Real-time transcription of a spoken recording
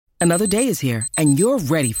Another day is here, and you're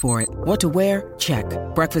ready for it. What to wear? Check.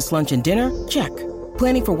 Breakfast, lunch, and dinner? Check.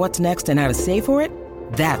 Planning for what's next and how to save for it?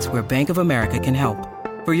 That's where Bank of America can help.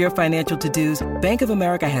 For your financial to-dos, Bank of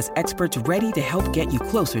America has experts ready to help get you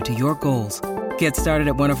closer to your goals. Get started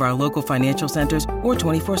at one of our local financial centers or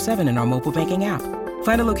 24/7 in our mobile banking app.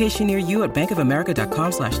 Find a location near you at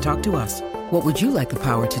bankofamerica.com/talktous. What would you like the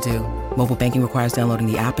power to do? Mobile banking requires downloading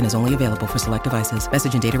the app and is only available for select devices.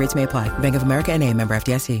 Message and data rates may apply. Bank of America N.A., member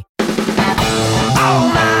FDIC.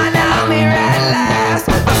 Oh man, I'm here at last.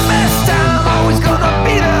 The best time, always gonna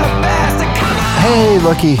be the best. Come on. Hey,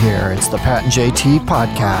 looky here. It's the Pat and JT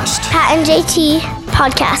podcast. Pat and JT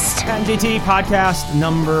podcast. Pat and JT podcast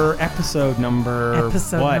episode number.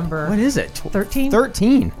 What is it? 13?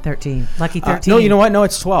 13. 13. Lucky 13. No, you know what? No,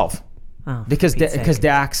 it's 12. Oh, because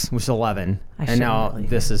Dax was 11, and now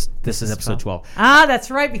this is episode 12. Ah,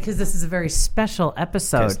 that's right, because this is a very special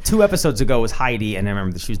episode. 2 episodes ago was Heidi, and I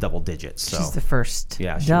remember that she was double digits. So. She's the first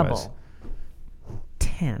double. Was.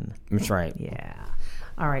 10. That's right. Yeah.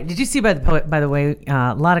 All right. Did you see, by the way,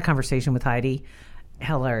 a lot of conversation with Heidi,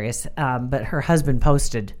 hilarious. But her husband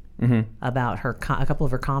posted about her a couple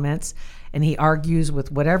of her comments, and he argues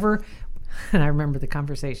with whatever. And I remember the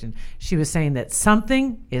conversation. She was saying that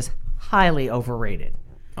something is highly overrated.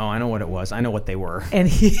 Oh, I know what it was. I know what they were. And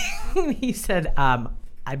he said,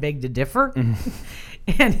 I beg to differ.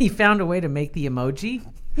 And he found a way to make the emoji.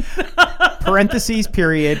 Parentheses,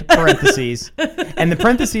 period, parentheses. And the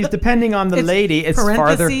parentheses, depending on the lady, it's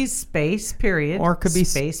farther. Parentheses, space, period. Or it could be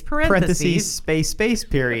space, parentheses. Space,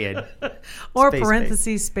 period. Or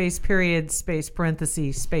parentheses, space, period, space,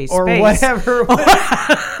 parentheses, space, or space. Whatever.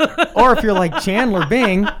 Or if you're like Chandler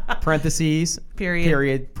Bing, parentheses,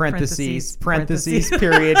 period, parentheses,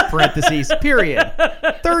 period, parentheses, period.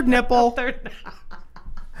 Third nipple.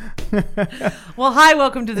 Well, hi,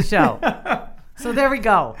 welcome to the show. So there we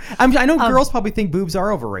go. I know girls probably think boobs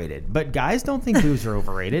are overrated, but guys don't think boobs are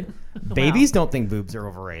overrated. Babies don't think boobs are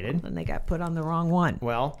overrated. And they got put on the wrong one.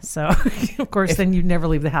 Well. So, of course, then you'd never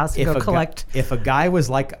leave the house to go collect. If a guy was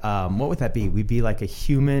like, what would that be? We'd be like a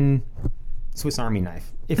human Swiss Army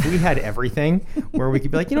knife. If we had everything where we could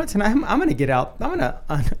be like, you know what, tonight I'm going to get out, I'm going to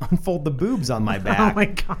unfold the boobs on my back. Oh, my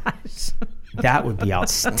gosh. That would be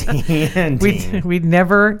outstanding. We'd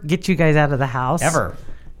never get you guys out of the house. Ever.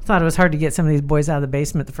 Thought it was hard to get some of these boys out of the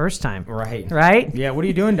basement the first time. Right? Yeah, what are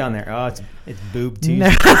you doing down there? Oh, it's boob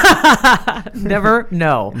Tuesday. Never,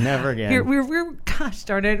 no. Never again. We're gosh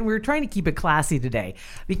darn it, we're trying to keep it classy today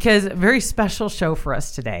because a very special show for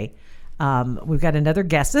us today. We've got another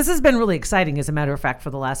guest. This has been really exciting, as a matter of fact, for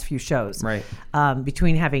the last few shows. Right.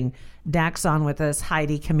 Between having Dax on with us,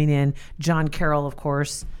 Heidi coming in, John Carroll, of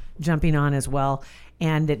course, jumping on as well,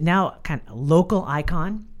 and now kind of local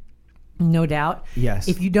icon. No doubt. Yes.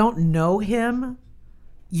 If you don't know him,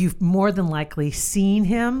 you've more than likely seen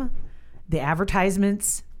him, the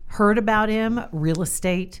advertisements, heard about him, real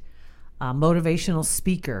estate, motivational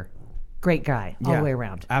speaker. Great guy all the way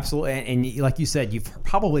around. Absolutely. And like you said,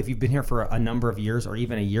 if you've been here for a number of years or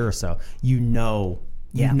even a year or so, you know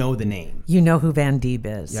the name. You know who Van Dieb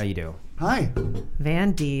is. Yeah, you do. Hi.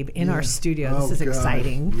 Van Dieb in our studio. This is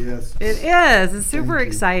exciting. Yes. It is. It's super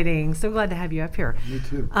exciting. So glad to have you up here. Me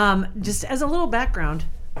too. Just as a little background,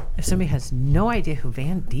 if somebody has no idea who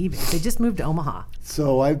Van Dieb is, they just moved to Omaha.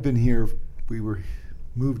 So I've been here. We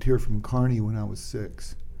moved here from Kearney when I was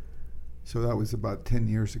 6. So that was about 10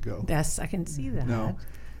 years ago. Yes, I can see that. No,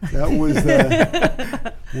 that was,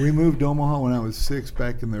 we moved to Omaha when I was 6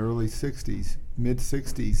 back in the early 60s, mid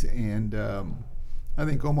 60s. And I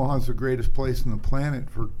think Omaha is the greatest place on the planet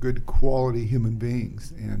for good quality human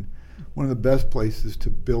beings. And one of the best places to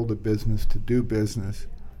build a business, to do business,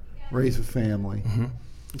 raise a family. Mm-hmm.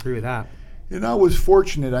 Agree with that. And I was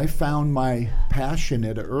fortunate. I found my passion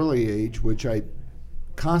at an early age, which I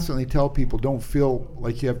constantly tell people, don't feel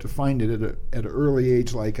like you have to find it at an early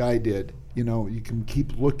age like I did. You know, you can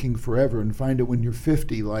keep looking forever and find it when you're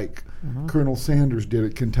 50, like Colonel Sanders did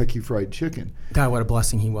at Kentucky Fried Chicken. God, what a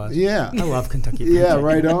blessing he was. Yeah. I love Kentucky Fried Chicken.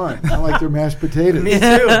 Right on. I like their mashed potatoes. Me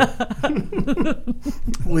too.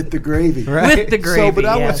 With the gravy. Right. With the gravy, So, but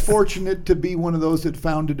I was fortunate to be one of those that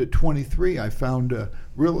found it at 23. I found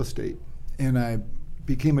real estate, and I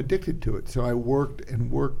became addicted to it. So I worked and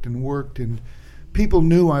worked and worked, and people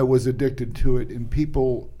knew I was addicted to it, and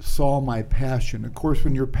people saw my passion. Of course,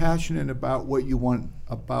 when you're passionate about what you want,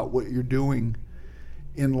 about what you're doing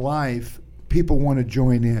in life, people want to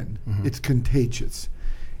join in. Mm-hmm. It's contagious.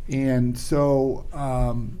 And so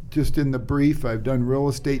just in the brief, I've done real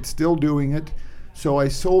estate, still doing it. So I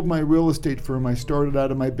sold my real estate firm. I started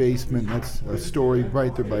out of my basement. That's a story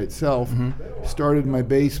right there by itself. Mm-hmm. Started in my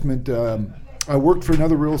basement, I worked for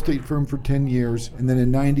another real estate firm for 10 years, and then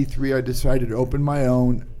in 93 I decided to open my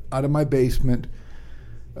own out of my basement.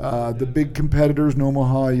 The big competitors in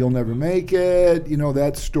Omaha, you'll never make it. You know,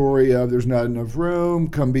 that story of there's not enough room,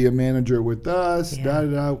 come be a manager with us,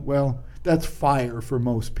 da-da-da. Well, that's fire for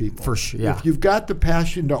most people. For sure, yeah. If you've got the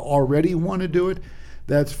passion to already want to do it,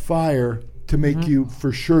 that's fire to make you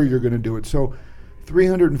for sure you're going to do it. So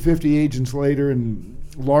 350 agents later, and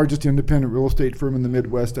largest independent real estate firm in the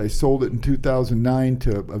Midwest, I sold it in 2009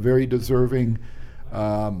 to a very deserving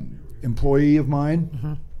employee of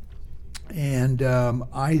mine. And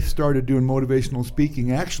I started doing motivational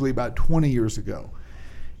speaking actually about 20 years ago,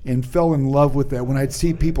 and fell in love with that. When I'd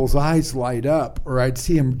see people's eyes light up, or I'd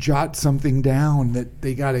see them jot something down that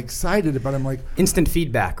they got excited about, I'm like, Instant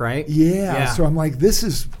feedback, right? yeah. So I'm like, this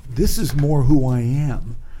is more who I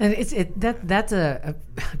am. And that's a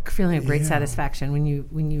feeling of great satisfaction when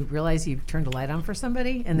you realize you've turned a light on for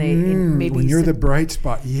somebody, and they maybe when you're the bright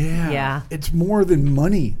spot. Yeah. It's more than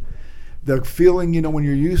money. The feeling, you know, when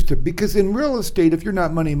you're used to, because in real estate, if you're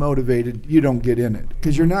not money motivated, you don't get in it,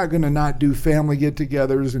 because you're not going to not do family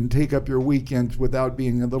get-togethers and take up your weekends without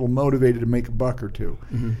being a little motivated to make a buck or two.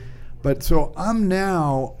 But so I'm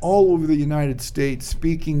now all over the United States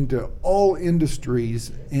speaking to all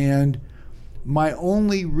industries, and my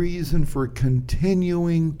only reason for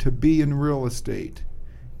continuing to be in real estate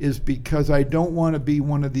is because I don't want to be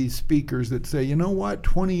one of these speakers that say, you know what,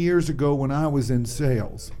 20 years ago when I was in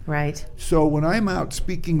sales. Right. So when I'm out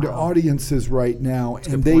speaking to audiences right now,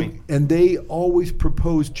 and point. they always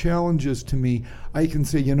propose challenges to me, I can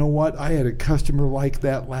say, you know what, I had a customer like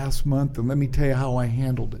that last month, and let me tell you how I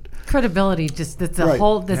handled it. Credibility, just that's Right.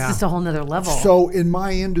 just a whole nother level. So in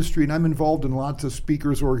my industry, and I'm involved in lots of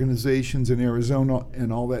speakers organizations in Arizona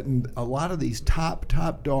and all that, and a lot of these top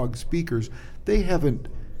dog speakers, they haven't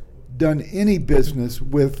done any business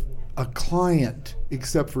with a client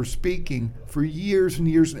except for speaking for years and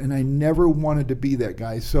years, and I never wanted to be that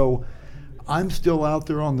guy. So I'm still out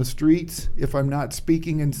there on the streets. If I'm not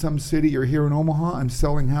speaking in some city or here in Omaha, I'm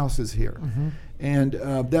selling houses here. And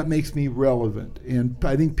that makes me relevant. And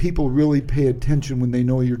I think people really pay attention when they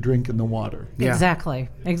know you're drinking the water. Yeah. Exactly.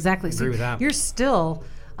 Agree with that. You're still,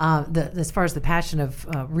 as far as the passion of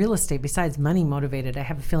real estate, besides money motivated, I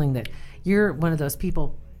have a feeling that you're one of those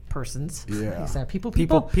persons. Yeah. Is that people?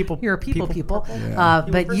 People. You're a people. Yeah.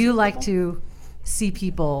 But you like to see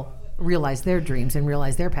people realize their dreams and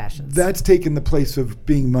realize their passions. That's taken the place of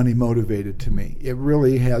being money motivated to me. It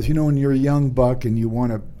really has. You know, when you're a young buck and you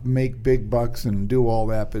want to make big bucks and do all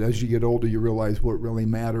that, but as you get older, you realize what really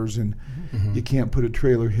matters, and you can't put a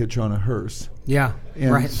trailer hitch on a hearse. Yeah.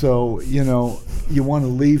 And right. so, you know, you want to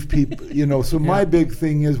leave people, you know, so my big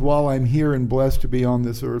thing is, while I'm here and blessed to be on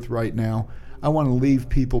this earth right now, I want to leave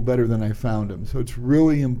people better than I found them. So it's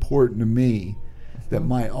really important to me that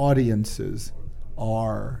my audiences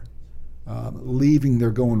are leaving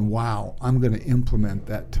there going, wow, I'm going to implement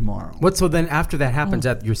that tomorrow. So then after that happens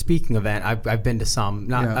at your speaking event, I've been to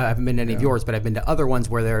some, I haven't been to any of yours, but I've been to other ones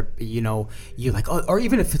where they're, you know, you like, or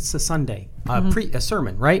even if it's a Sunday, a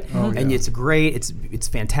sermon, right? And it's great, it's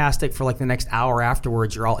fantastic for like the next hour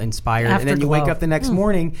afterwards, you're all inspired. And then you wake up the next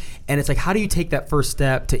morning and it's like, how do you take that first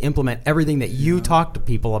step to implement everything that you talk to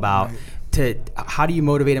people about? How do you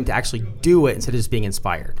motivate them to actually do it instead of just being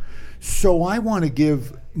inspired? So I want to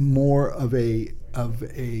give more of a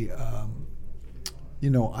you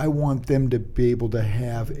know, I want them to be able to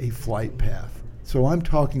have a flight path. So I'm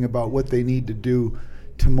talking about what they need to do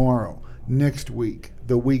tomorrow, next week,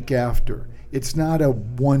 the week after. It's not a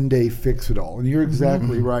one-day fix-it-all. And you're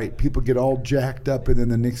exactly right. People get all jacked up, and then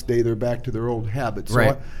the next day they're back to their old habits.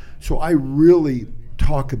 Right. So I really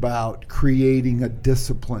talk about creating a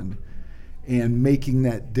discipline, and making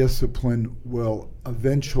that discipline will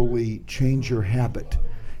eventually change your habit.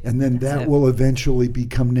 And then that will eventually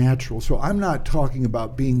become natural. So I'm not talking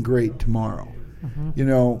about being great tomorrow. You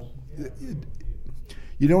know,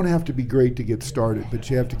 you don't have to be great to get started, but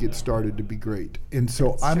you have to get started to be great. And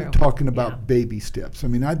so I'm talking about baby steps. I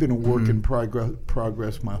mean, I've been a work in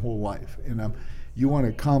progress my whole life. And you want to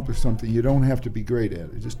accomplish something, you don't have to be great at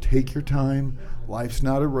it. Just take your time. Life's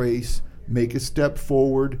not a race. Make a step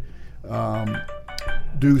forward.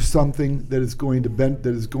 Do something that is going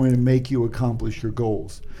to make you accomplish your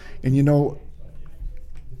goals. And you know,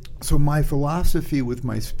 so my philosophy with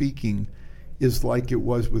my speaking is like it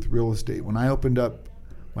was with real estate. When I opened up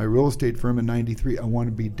my real estate firm in 93, I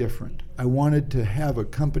wanted to be different. I wanted to have a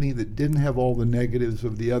company that didn't have all the negatives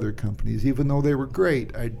of the other companies. Even though they were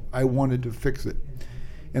great, I wanted to fix it.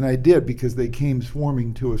 And I did, because they came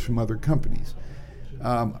swarming to us from other companies.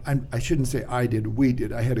 I shouldn't say I did, we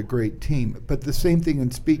did. I had a great team. But the same thing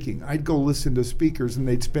in speaking. I'd go listen to speakers and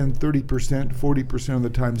they'd spend 30%, 40% of the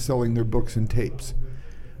time selling their books and tapes.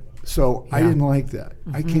 So I didn't like that.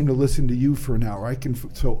 I came to listen to you for an hour.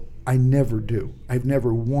 So I never do. I've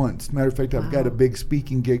never once. Matter of fact, I've got a big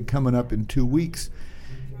speaking gig coming up in 2 weeks.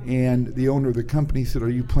 And the owner of the company said, "Are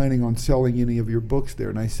you planning on selling any of your books there?"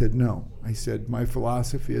 And I said, "No." I said, "My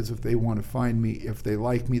philosophy is if they want to find me, if they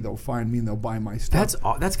like me, they'll find me and they'll buy my stuff."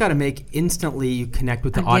 That's got to make instantly you connect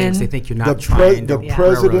with the audience. They think you're not the trying to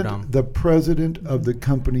railroad them. The president of the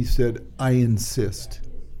company said, "I insist."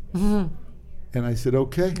 And I said,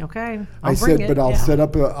 "Okay." Okay. I said, "But I'll set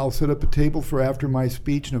up a table for after my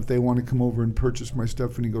speech, and if they want to come over and purchase my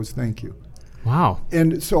stuff," and he goes, "Thank you." Wow.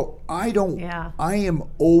 And so I am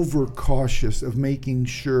overcautious of making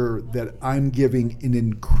sure that I'm giving an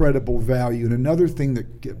incredible value. And another thing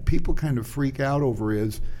that people kind of freak out over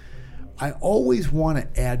is I always want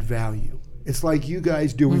to add value. It's like you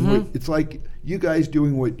guys doing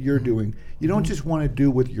what you're doing. You don't just want to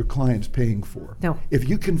do what your client's paying for. No. If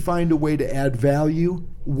you can find a way to add value,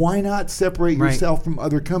 why not separate yourself from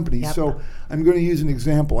other companies? Yep. So I'm going to use an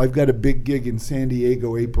example. I've got a big gig in San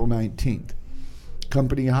Diego, April 19th.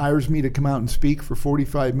 Company hires me to come out and speak for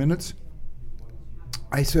 45 minutes.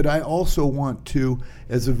 I said, I also want to,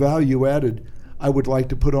 as a value added, I would like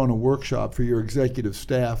to put on a workshop for your executive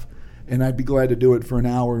staff, and I'd be glad to do it for an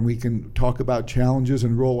hour, and we can talk about challenges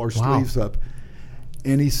and roll our sleeves up.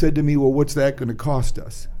 And he said to me, "Well, what's that going to cost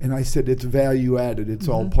us?" And I said, "It's value added. It's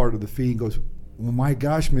all part of the fee." He goes, "Well, my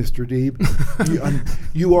gosh, Mr. Deeb,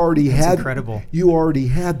 you already had incredible. You already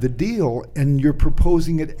had the deal, and you're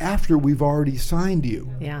proposing it after we've already signed you."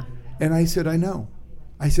 Yeah. And I said, "I know."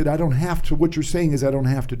 I said, "I don't have to." What you're saying is I don't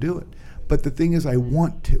have to do it. But the thing is, I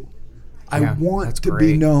want to. I want to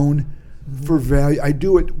be known for value. I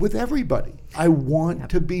do it with everybody. I want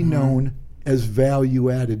to be known as value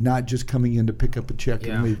added, not just coming in to pick up a check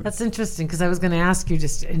and leaving. That's interesting, because I was going to ask you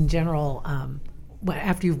just in general,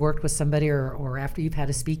 after you've worked with somebody or after you've had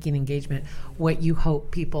a speaking engagement, what you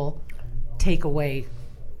hope people take away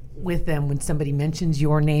with them when somebody mentions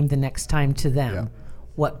your name the next time to them,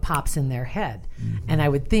 what pops in their head. And I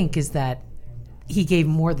would think is that he gave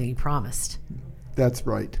more than he promised. That's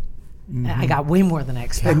right. I got way more than I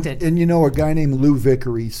expected. And you know, a guy named Lou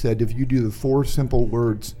Vickery said, if you do the 4 simple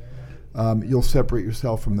words, you'll separate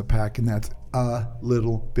yourself from the pack, and that's a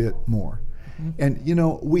little bit more. And you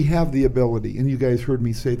know, we have the ability, and you guys heard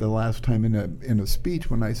me say the last time in a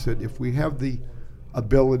speech when I said, if we have the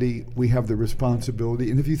ability, we have the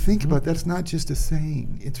responsibility. And if you think about it, that's not just a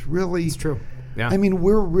saying. It's true. Yeah. I mean,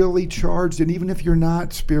 we're really charged, and even if you're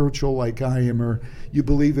not spiritual like I am, or you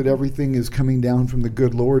believe that everything is coming down from the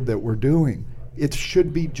good Lord that we're doing, it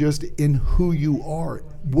should be just in who you are.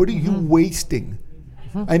 What are you wasting?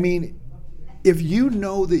 I mean, if you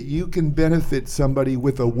know that you can benefit somebody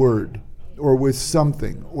with a word, or with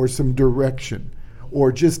something, or some direction,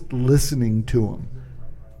 or just listening to them,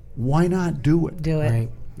 why not do it? Do it. Right.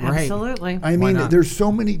 Absolutely. I mean, there's so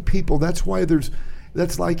many people. That's why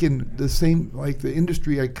that's like in the same, like the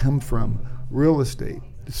industry I come from, real estate.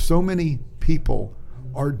 So many people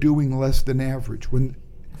are doing less than average. When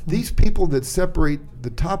these people that separate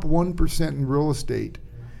the top 1% in real estate,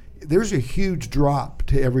 there's a huge drop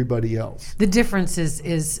to everybody else. The difference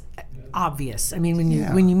is obvious. I mean,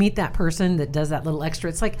 when you meet that person that does that little extra,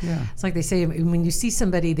 it's like they say, when you see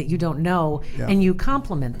somebody that you don't know and you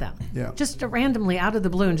compliment them, just randomly out of the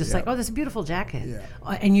blue, and just like, "Oh, this is a beautiful jacket,"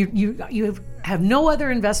 and you have no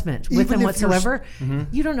other investment with them whatsoever.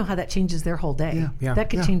 You don't know how that changes their whole day. That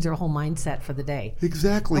could change their whole mindset for the day.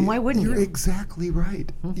 Exactly. And why wouldn't you? You're exactly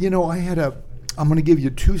right. You know, I'm going to give you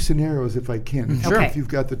 2 scenarios if I can, if you've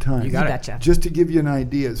got the time. You got it. Just to give you an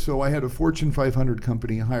idea. So I had a Fortune 500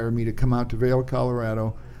 company hire me to come out to Vail,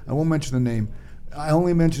 Colorado. I won't mention the name. I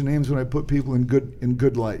only mention names when I put people in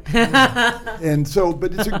good light. And so,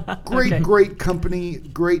 but it's a great company,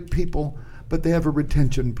 great people, but they have a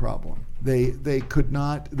retention problem. They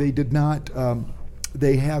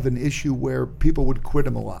have an issue where people would quit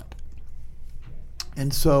them a lot.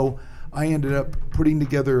 And so I ended up putting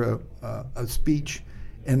together a speech,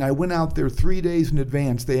 and I went out there 3 days in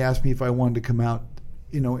advance. They asked me if I wanted to come out,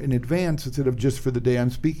 in advance instead of just for the day I'm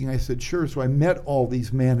speaking. I said, sure. So I met all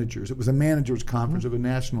these managers. It was a managers conference of a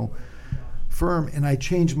national firm, and I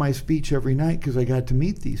changed my speech every night because I got to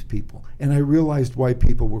meet these people, and I realized why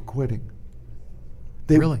people were quitting.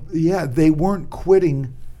 Really? Yeah, they weren't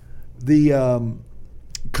quitting the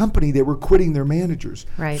company, they were quitting their managers.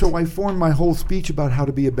 Right. So I formed my whole speech about how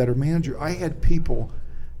to be a better manager. I had people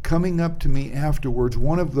coming up to me afterwards.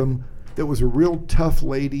 One of them that was a real tough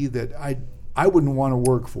lady that I wouldn't want to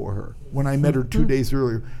work for her. When I met her 2 days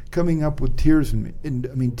earlier, coming up with tears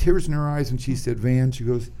in tears in her eyes, and she said, Van, she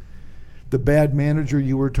goes, the bad manager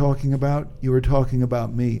you were talking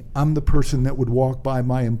about me. I'm the person that would walk by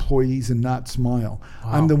my employees and not smile.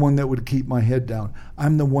 Wow. I'm the one that would keep my head down.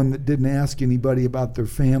 I'm the one that didn't ask anybody about their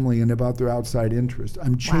family and about their outside interest.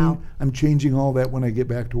 I'm changing all that when I get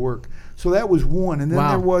back to work. So that was one. And then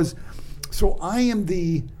there was, so I am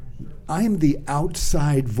the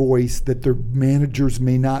outside voice that their managers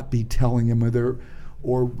may not be telling them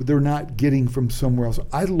or they're not getting from somewhere else.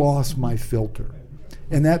 I lost my filter.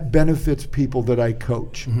 And that benefits people that I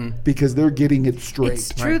coach because they're getting it straight. It's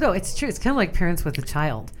true, though. It's true. It's kind of like parents with a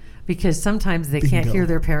child because sometimes they can't hear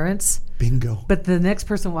their parents. Bingo. But the next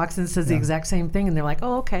person walks in and says the exact same thing, and they're like,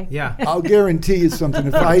 oh, okay. Yeah. I'll guarantee you something.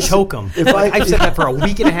 If I choke them. I've said that for a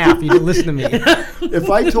week and a half. You didn't listen to me. If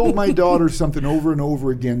I told my daughter something over and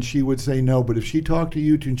over again, she would say no. But if she talked to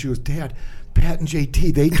you two and she goes, Dad, Pat and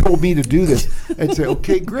JT, they told me to do this. I'd say,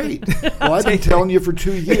 okay, great. Well, I've been telling you for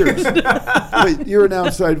 2 years. But you're an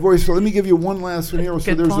outside voice. So let me give you one last scenario.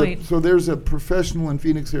 There's a professional in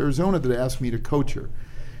Phoenix, Arizona that asked me to coach her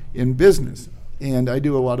in business. And I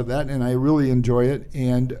do a lot of that, and I really enjoy it.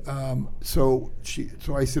 And so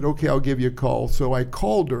I said, okay, I'll give you a call. So I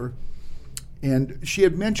called her, and she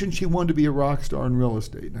had mentioned she wanted to be a rock star in real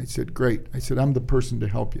estate. And I said, great. I said, I'm the person to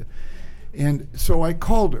help you. And so I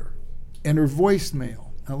called her. And her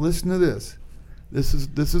voicemail. Now listen to this. This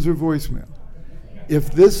is her voicemail.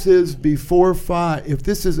 If this is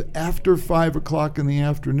after 5 o'clock in the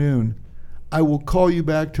afternoon, I will call you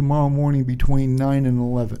back tomorrow morning between 9 and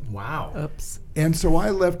 11. Wow. Oops. And so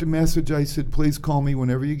I left a message. I said, please call me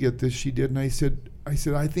whenever you get this. She did. And I said,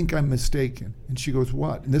 I think I'm mistaken. And she goes,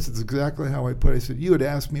 what? And this is exactly how I put it. I said, you had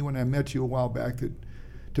asked me when I met you a while back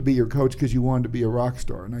to be your coach because you wanted to be a rock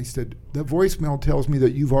star. And I said, the voicemail tells me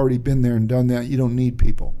that you've already been there and done that. You don't need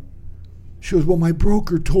people. She goes, well, my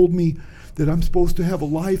broker told me that I'm supposed to have a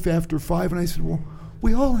life after 5. And I said, well,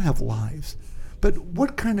 we all have lives. But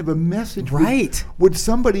what kind of a message would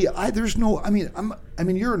somebody,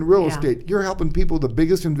 you're in real estate. You're helping people the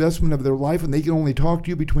biggest investment of their life, and they can only talk to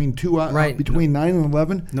you between 9 and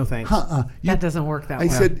 11? No thanks. That doesn't work that way. I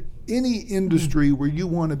said, any industry where you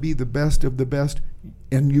want to be the best of the best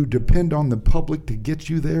and you depend on the public to get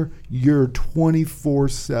you there, you're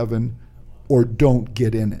 24/7 or don't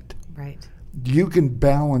get in it. Right. You can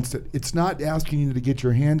balance it. It's not asking you to get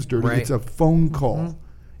your hands dirty. Right. It's a phone call.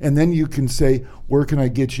 And then you can say, where can I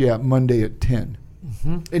get you at Monday at 10?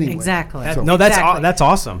 Anyway. Exactly. That's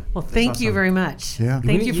awesome. Well, thank you very much. Yeah.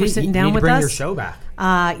 Thank you for sitting down with us. You need to bring your show back.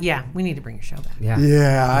 Yeah, we need to bring your show back.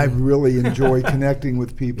 Yeah, I really enjoy connecting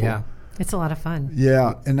with people. Yeah. It's a lot of fun.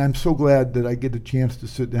 Yeah, and I'm so glad that I get a chance to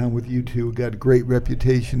sit down with you two. Got a great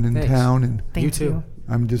reputation in town. And Thank you too.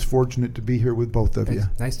 I'm just fortunate to be here with both of you.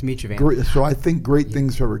 Nice to meet you, Van. Great, so I think great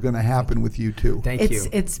things are going to happen with you too. Thank you.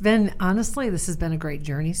 It's been, honestly, this has been a great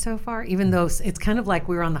journey so far, even though it's kind of like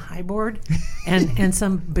we were on the high board and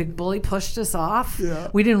some big bully pushed us off. Yeah.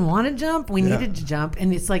 We didn't want to jump. We needed to jump.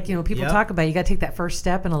 And it's like, people talk about you got to take that first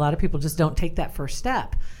step, and a lot of people just don't take that first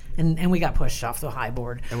step. And we got pushed off the high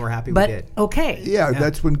board. And we're happy we did. Okay. Yeah,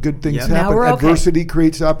 that's when good things happen. Now we're okay. Adversity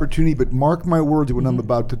creates opportunity, but mark my words what I'm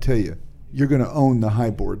about to tell you. You're going to own the high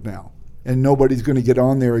board now. And nobody's going to get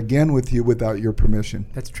on there again with you without your permission.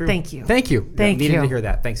 That's true. Thank you. Thank you. Needed to hear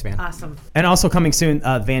that. Thanks, Van. Awesome. And also coming soon,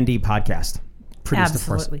 Van D podcast. Produced,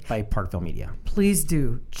 Absolutely. of course, by Parkville Media. Please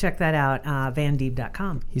do check that out,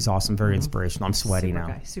 vandeeb.com. He's awesome, very inspirational. I'm sweaty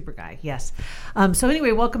Super guy, yes. So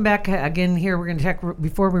anyway, welcome back again here. We're going to check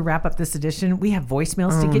before we wrap up this edition. We have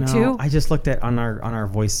voicemails to get to. I just looked at on our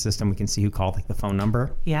voice system. We can see who called, like the phone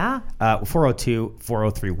number. Yeah.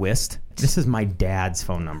 402-403-WIST. This is my dad's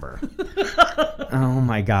phone number. Oh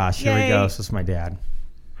my gosh! Here we go. This is my dad.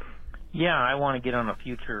 Yeah, I want to get on a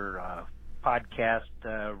future podcast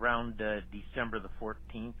around December the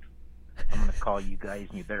 14th. I'm going to call you guys,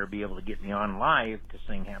 and you better be able to get me on live to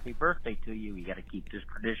sing happy birthday to you. We got to keep this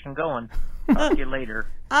tradition going. Talk to you later.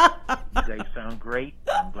 You guys sound great.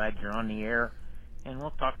 I'm glad you're on the air, and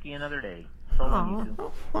we'll talk to you another day. So long, you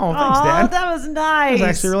two. Oh, thanks, Dad. That was nice. That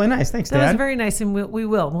was actually really nice. Thanks, Dad. That was very nice, and we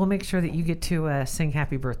will. We'll make sure that you get to sing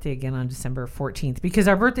happy birthday again on December 14th, because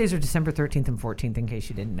our birthdays are December 13th and 14th, in case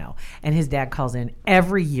you didn't know. And his dad calls in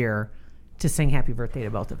every year to sing happy birthday to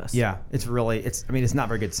both of us. Yeah, it's not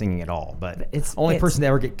very good singing at all, but it's only person to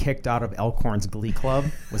ever get kicked out of Elkhorn's Glee Club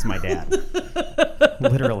was my dad.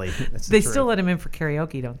 Literally. They still let him in for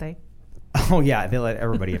karaoke, don't they? Oh, yeah, they let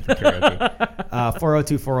everybody in for karaoke.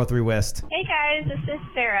 402-403-WIST. Hey, guys, this is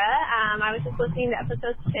Sarah. I was just listening to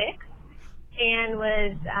episode 6, and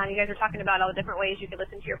you guys were talking about all the different ways you could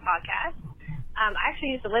listen to your podcast. I actually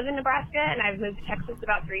used to live in Nebraska, and I've moved to Texas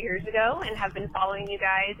about 3 years ago and have been following you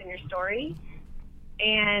guys and your story.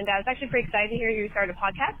 And I was actually pretty excited to hear you start a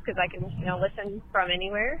podcast because I can, listen from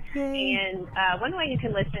anywhere. Yay. And one way you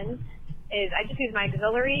can listen is I just use my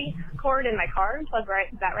auxiliary cord in my car and plug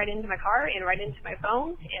that right into my car and right into my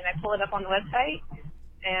phone, and I pull it up on the website,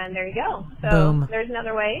 and there you go. So Boom. There's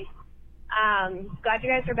another way. Glad you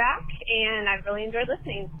guys are back, and I've really enjoyed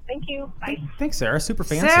listening. Thank you. Bye. Thanks, Sarah. Super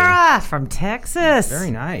fancy. Sarah from Texas. Very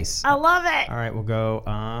nice. I love it. All right, we'll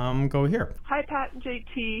go here. Hi, Pat and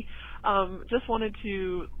JT. Just wanted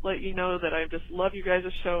to let you know that I just love you guys'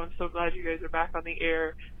 show. I'm so glad you guys are back on the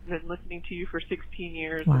air. I've been listening to you for 16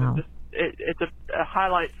 years. Wow. And it's a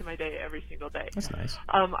highlight to my day every single day. That's nice.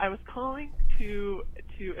 I was calling to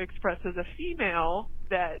express as a female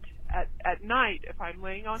that at night, if I'm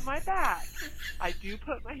laying on my back, I do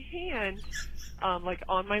put my hand like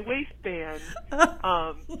on my waistband,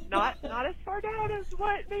 not as far down as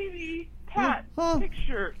what maybe Pat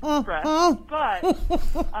picture expressed, but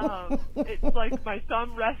it's like my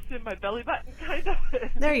thumb rests in my belly button kind of.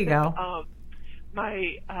 There you go.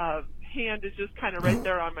 My hand is just kind of right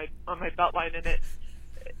there on my belt line, and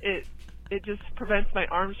it just prevents my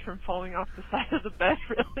arms from falling off the side of the bed,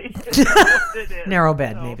 really. It is. Narrow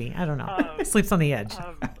bed, maybe. I don't know. Sleeps on the edge.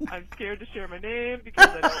 I'm scared to share my name because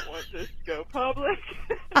I don't want this to go public.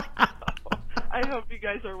 I hope you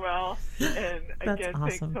guys are well. And again,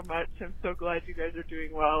 awesome. Thanks so much. I'm so glad you guys are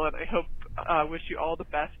doing well, and I hope, wish you all the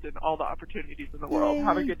best and all the opportunities in the world.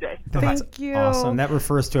 Have a good day. Thank you. Awesome. That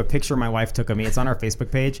refers to a picture my wife took of me. It's on our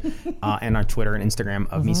Facebook page and on Twitter and Instagram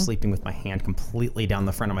of me sleeping with my hand completely down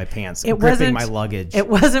the front of my pants, gripping my luggage. It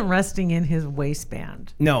wasn't resting in his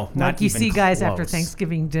waistband. No, not like you even see guys close. after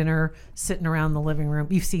Thanksgiving dinner sitting around the living room.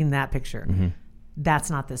 You've seen that picture. Mm-hmm. That's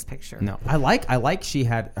not this picture. No, I like she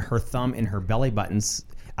had her thumb in her belly buttons.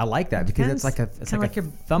 I like that because it's like a your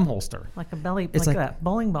thumb holster, like a belly, it's like a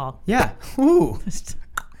bowling ball. Yeah, ooh,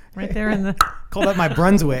 right there in the. Call that my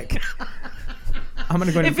Brunswick. I'm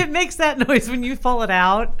gonna go. If it makes that noise when you pull it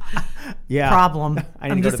out, yeah, problem. I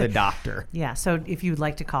need to go to the doctor. Yeah, so if you would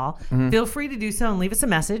like to call, feel free to do so and leave us a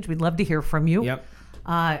message. We'd love to hear from you. Yep.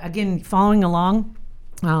 Again, following along,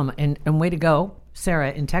 and way to go,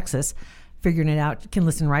 Sarah in Texas, figuring it out. Can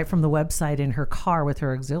listen right from the website in her car with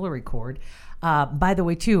her auxiliary cord. By the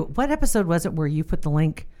way, too, what episode was it where you put the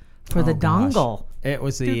link for the dongle? It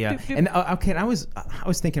was the and okay. And I was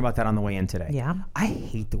thinking about that on the way in today. Yeah, I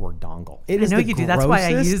hate the word dongle. I know you do. That's why I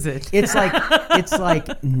use it. It's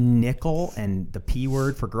like nickel and the P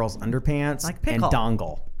word for girls' underpants, like pickle. and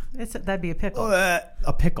dongle. That'd be a pickle.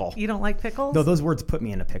 A pickle. You don't like pickles? No, those words put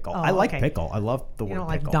me in a pickle. I like okay. pickle. I love the word pickle.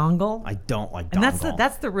 pickle. You don't like dongle? I don't like dongle. And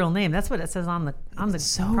that's the real name. That's what it says on the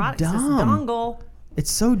so product. Dumb. It says dongle. It's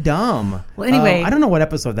so dumb. Well, anyway, I don't know what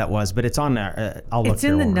episode that was, but it's on there. I'll look. It's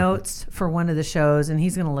in the notes for one of the shows, and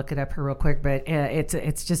he's going to look it up here real quick. But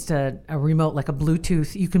it's just a remote, like a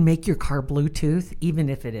Bluetooth. You can make your car Bluetooth, even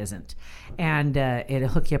if it isn't, and it'll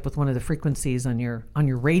hook you up with one of the frequencies on your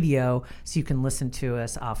radio, so you can listen to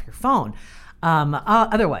us off your phone.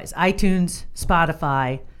 Otherwise, iTunes,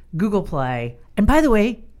 Spotify, Google Play, and by the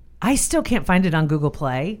way, I still can't find it on Google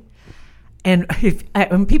Play. And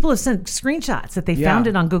when people have sent screenshots that they found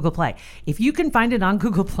it on Google Play, if you can find it on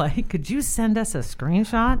Google Play, could you send us a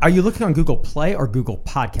screenshot? Are you looking on Google Play or Google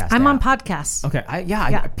Podcast? I'm app? on Podcasts. Okay,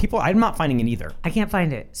 I'm not finding it either. I can't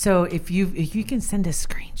find it. So if you can send a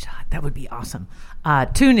screenshot, that would be awesome.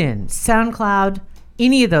 Tune in, SoundCloud,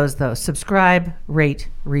 any of those though. Subscribe, rate,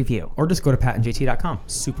 review, or just go to patandjt.com.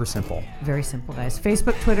 Super simple. Very simple, guys.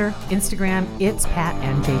 Facebook, Twitter, Instagram. It's Pat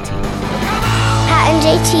and JT. Pat and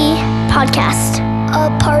JT Podcast, a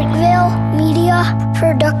Parkville Media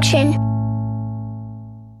Production.